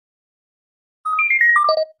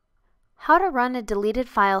How to run a deleted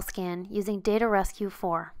file scan using Data Rescue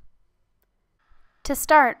 4. To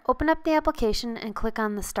start, open up the application and click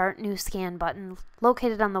on the Start New Scan button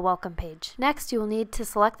located on the Welcome page. Next, you will need to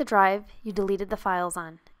select the drive you deleted the files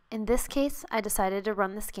on. In this case, I decided to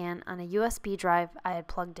run the scan on a USB drive I had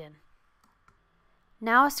plugged in.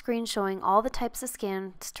 Now a screen showing all the types of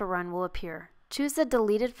scans to run will appear. Choose the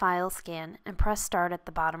deleted file scan and press Start at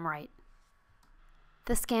the bottom right.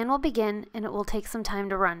 The scan will begin and it will take some time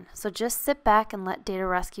to run, so just sit back and let Data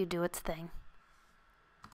Rescue do its thing.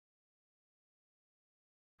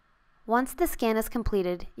 Once the scan is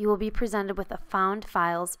completed, you will be presented with a Found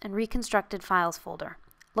Files and Reconstructed Files folder.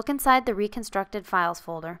 Look inside the Reconstructed Files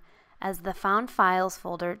folder, as the Found Files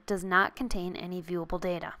folder does not contain any viewable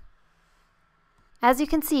data. As you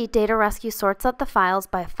can see, Data Rescue sorts out the files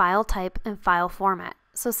by file type and file format,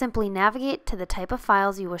 so simply navigate to the type of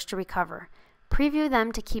files you wish to recover. Preview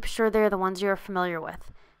them to keep sure they're the ones you're familiar with.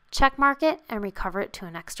 Checkmark it and recover it to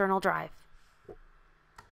an external drive.